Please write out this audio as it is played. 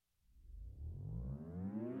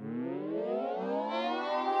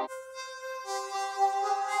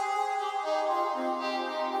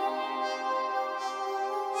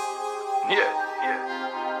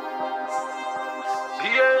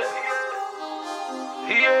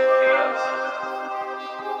Yeah.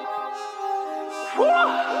 Woo.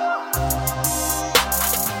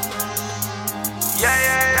 Yeah,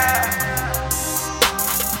 yeah, yeah.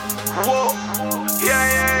 Whoa. Yeah,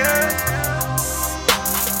 yeah, yeah.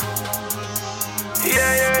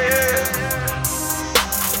 Yeah, yeah, yeah.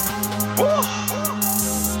 Woo.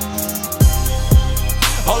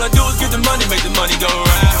 All I do is get the money, make the money go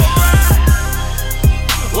round.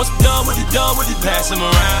 Once I'm done with it, pass them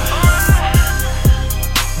around.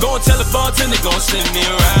 Go and tell the bartender, go and send me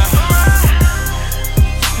around.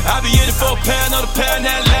 I be in it for a pound, not a pound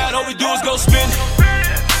that loud. All we do is go spin it.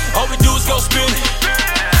 All we do is go spin it.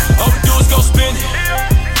 All we do is go spin it.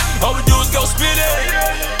 All we do is go spin it.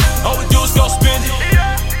 All we do is go spin it.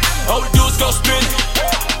 All we do is go spin it.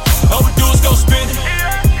 All we do is go spin it.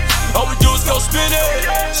 All we do is go spin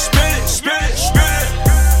it. Spin it, spin it, spin it.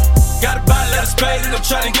 Got a bottle of spade and I'm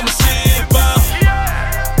tryna get my sip out.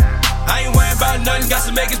 I ain't worried about nothing, got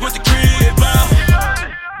some makers with the crib out.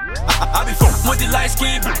 I be fucking with the light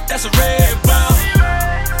skin, that's a red ball.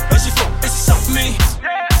 And she fuck, it's something me.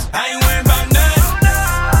 I ain't worried about nothing.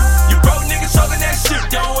 You broke niggas talking that shit,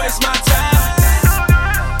 don't waste my time.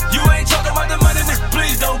 You ain't talking about the money, nigga,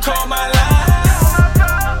 please don't call my line.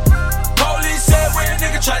 Police said when a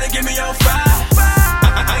nigga try to get me on fire.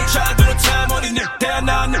 I ain't tryna do no time on these niggas. Damn,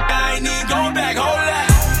 nah, nigga, I ain't even going back, hold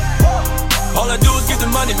that. All I do is get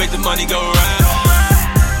the money, make the money go round.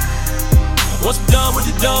 Once I'm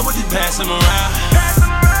done with it, pass them around.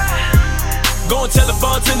 Go and tell the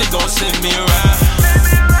bartender, go and send me around.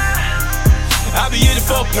 I be in it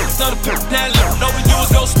for a pimp, not a pimp that low. All we do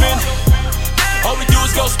is go spin it. All we do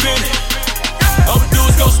is go spin it. All we do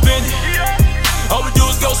is go spin it. All we do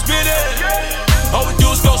is go spin it. All we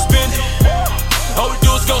do is go spin it. All we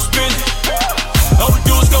do is go spin it. All we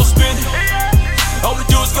do is go spin it. All we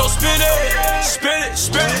do is go spin it. Spin it,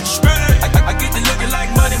 spin it, spin it. I get to looking like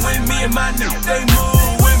money when me and my niggas, they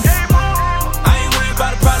move with me. I ain't worried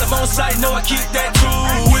about a problem on sight, no, I keep that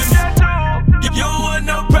tool with me. If you don't want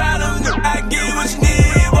no problem, I give you what you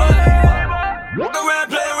need, boy. Walk around,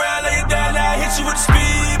 play around, lay it down, I hit you with the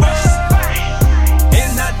speed, boy.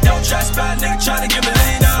 And I don't try spot, nigga, tryna give me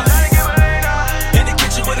lean up. In the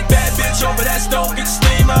kitchen with a bad bitch over that stove, get the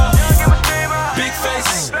steam up. Big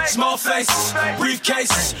faces, small faces,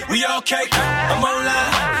 briefcases, we all cake. I'm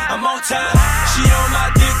online, I'm on time. She on my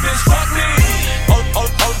dick, bitch, fuck me.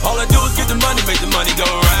 All I do is get the money, make the money go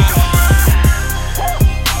round.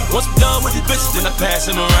 Once I'm done with these bitches, then I pass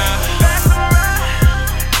them around.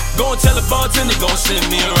 Go and tell the bartender, go and send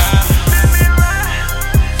me around.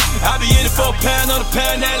 I be in it for a pound, not a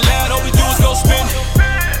pound that loud. All we do is go spin it.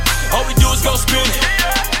 All we do is go spin it.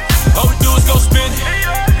 All we do is go spin it.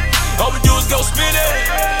 All we do is go spin it.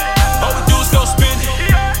 All we do is go spin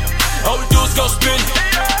it. All we do is go spin it.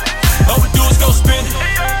 All we do is go spin it.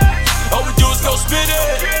 All we do is go spin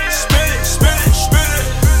it. Spin it, spin it, spin it.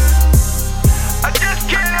 I just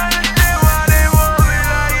can't understand why they want me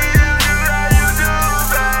like you do,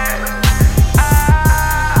 babe.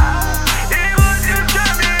 It was just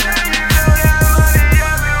something that you know that money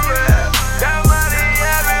everywhere. Got money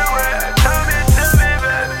everywhere. Tell me,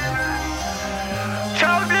 baby.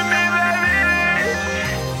 Talk to me, baby.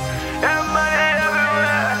 Got money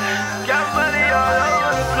everywhere. Got money all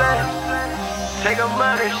over the place. Take a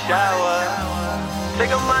money shower.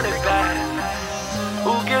 Take a money bath.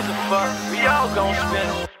 Who gives a fuck? We all gon' spin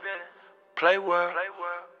it. Play world.